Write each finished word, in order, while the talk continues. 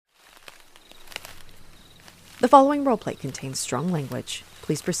The following roleplay contains strong language.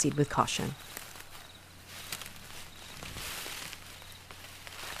 Please proceed with caution.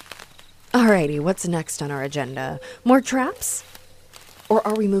 Alrighty, what's next on our agenda? More traps? Or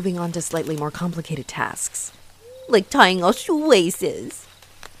are we moving on to slightly more complicated tasks? Like tying our shoelaces.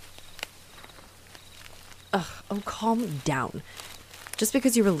 Ugh, oh, calm down. Just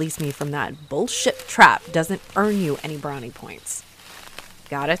because you release me from that bullshit trap doesn't earn you any brownie points.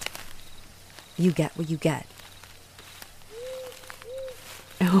 Got it? You get what you get.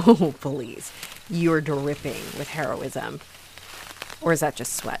 Oh, please. You're dripping with heroism. Or is that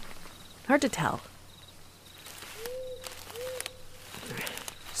just sweat? Hard to tell.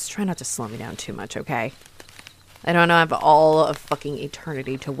 Just try not to slow me down too much, okay? I don't have all of fucking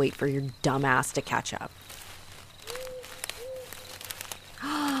eternity to wait for your dumb ass to catch up.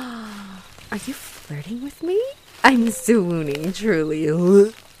 Are you flirting with me? I'm swooning, truly.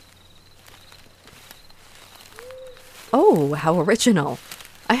 Oh, how original.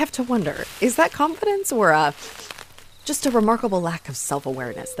 I have to wonder, is that confidence or just a remarkable lack of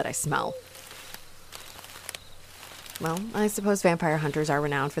self-awareness that I smell? Well, I suppose vampire hunters are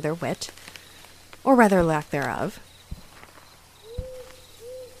renowned for their wit. Or rather, lack thereof.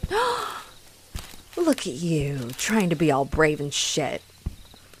 Look at you, trying to be all brave and shit.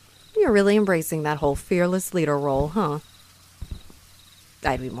 You're really embracing that whole fearless leader role, huh?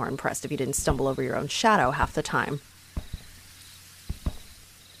 I'd be more impressed if you didn't stumble over your own shadow half the time.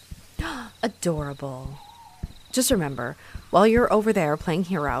 Adorable. Just remember, while you're over there playing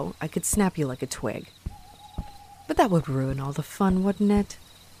hero, I could snap you like a twig. But that would ruin all the fun, wouldn't it?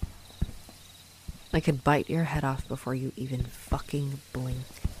 I could bite your head off before you even fucking blink.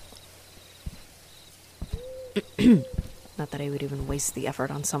 Not that I would even waste the effort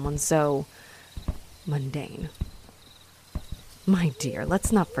on someone so mundane. My dear,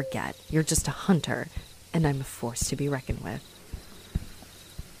 let's not forget, you're just a hunter, and I'm a force to be reckoned with.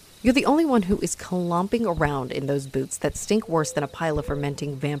 You're the only one who is clomping around in those boots that stink worse than a pile of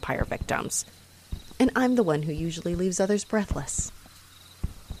fermenting vampire victims. And I'm the one who usually leaves others breathless.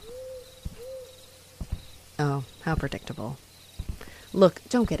 Oh, how predictable. Look,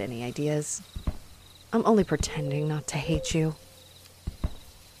 don't get any ideas. I'm only pretending not to hate you.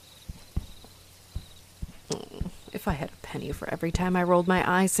 If I had a penny for every time I rolled my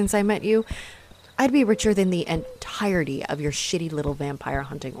eyes since I met you, I'd be richer than the entirety of your shitty little vampire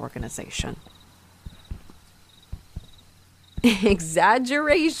hunting organization.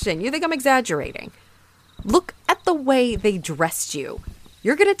 Exaggeration. You think I'm exaggerating? Look at the way they dressed you.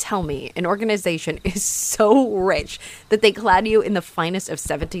 You're going to tell me an organization is so rich that they clad you in the finest of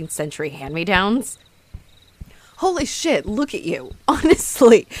 17th century hand-me-downs? Holy shit, look at you.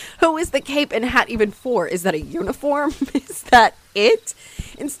 Honestly, who is the cape and hat even for? Is that a uniform? Is that it?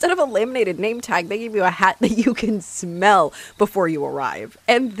 Instead of a laminated name tag, they give you a hat that you can smell before you arrive.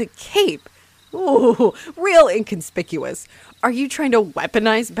 And the cape, ooh, real inconspicuous. Are you trying to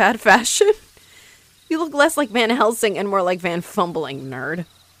weaponize bad fashion? You look less like Van Helsing and more like Van Fumbling, nerd.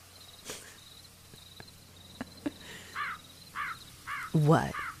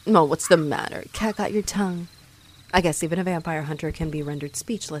 What? Oh, what's the matter? Cat got your tongue. I guess even a vampire hunter can be rendered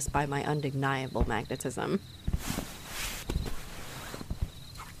speechless by my undeniable magnetism.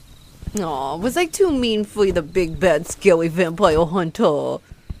 Aw, was I too mean for you, the big bad scary vampire hunter?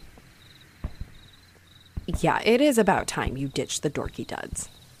 Yeah, it is about time you ditched the dorky duds.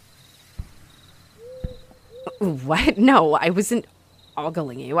 What? No, I wasn't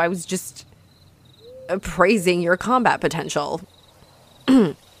ogling you. I was just praising your combat potential.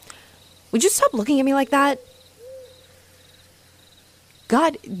 Would you stop looking at me like that?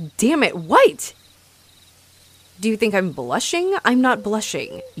 God damn it, what? Do you think I'm blushing? I'm not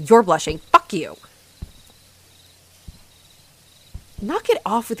blushing. You're blushing. Fuck you. Knock it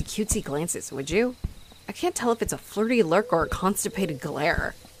off with the cutesy glances, would you? I can't tell if it's a flirty lurk or a constipated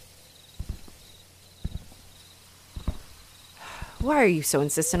glare. Why are you so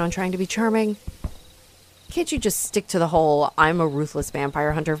insistent on trying to be charming? Can't you just stick to the whole I'm a ruthless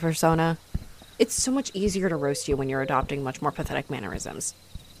vampire hunter persona? It's so much easier to roast you when you're adopting much more pathetic mannerisms.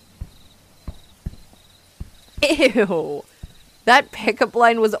 Ew. That pickup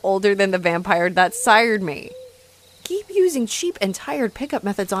line was older than the vampire that sired me. Keep using cheap and tired pickup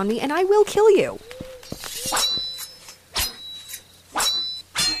methods on me and I will kill you.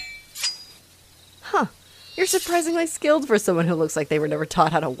 Huh. You're surprisingly skilled for someone who looks like they were never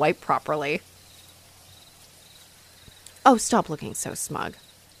taught how to wipe properly. Oh, stop looking so smug.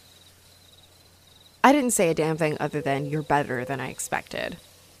 I didn't say a damn thing other than you're better than I expected.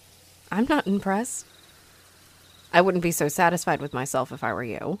 I'm not impressed. I wouldn't be so satisfied with myself if I were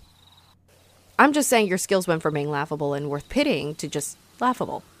you. I'm just saying your skills went from being laughable and worth pitying to just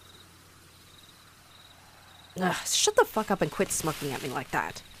laughable. Ugh, shut the fuck up and quit smirking at me like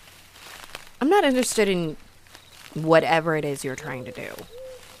that. I'm not interested in whatever it is you're trying to do.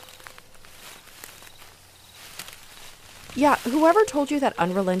 Yeah, whoever told you that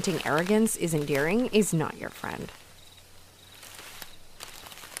unrelenting arrogance is endearing is not your friend.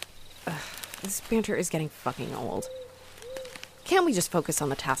 Ugh, this banter is getting fucking old. Can't we just focus on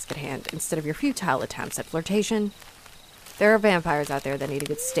the task at hand instead of your futile attempts at flirtation? There are vampires out there that need a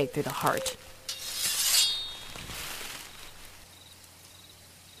good stake through the heart.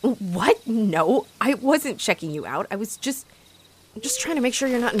 What? No, I wasn't checking you out. I was just trying to make sure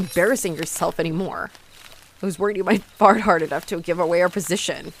you're not embarrassing yourself anymore. I was worried you might fart hard enough to give away our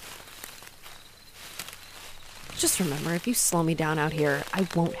position. Just remember, if you slow me down out here, I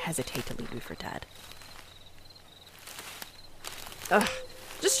won't hesitate to leave you for dead. Ugh,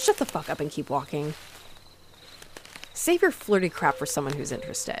 just shut the fuck up and keep walking. Save your flirty crap for someone who's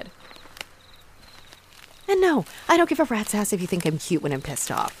interested. And no, I don't give a rat's ass if you think I'm cute when I'm pissed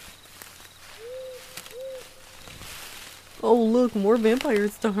off. Oh, look, more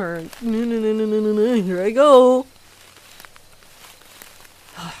vampires to hunt. No, here I go.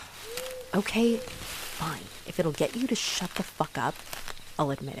 Okay, fine. If it'll get you to shut the fuck up,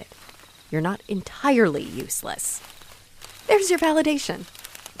 I'll admit it. You're not entirely useless. There's your validation.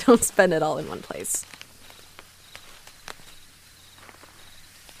 Don't spend it all in one place.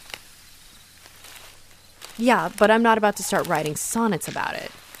 Yeah, but I'm not about to start writing sonnets about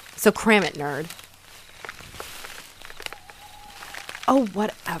it. So cram it, nerd. Oh,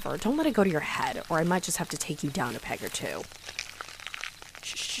 whatever. Don't let it go to your head, or I might just have to take you down a peg or two.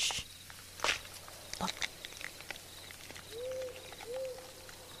 Shh. Look.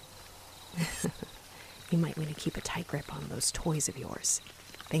 You might want to keep a tight grip on those toys of yours.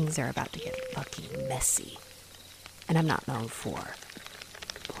 Things are about to get fucking messy. And I'm not known for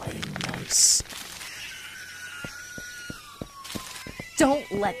playing nice.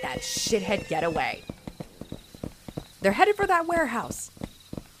 Don't let that shithead get away. They're headed for that warehouse.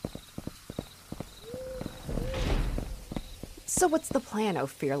 So what's the plan, oh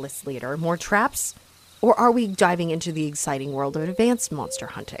fearless leader? More traps? Or are we diving into the exciting world of advanced monster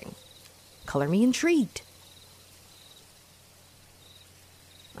hunting? Color me intrigued.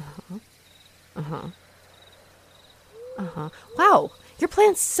 Wow, your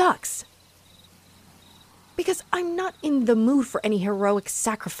plan sucks. Because I'm not in the mood for any heroic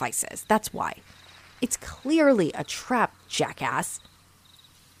sacrifices. That's why. It's clearly a trap, jackass.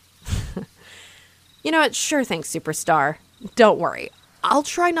 You know what? Sure thing, superstar. Don't worry. I'll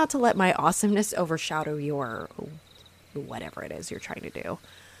try not to let my awesomeness overshadow your... whatever it is you're trying to do.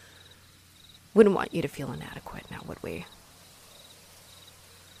 Wouldn't want you to feel inadequate now, would we?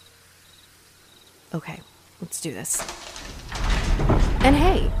 Okay, let's do this. And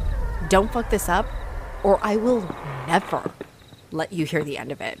hey, don't fuck this up, or I will never let you hear the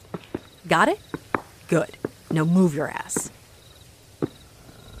end of it. Got it? Good. Now move your ass.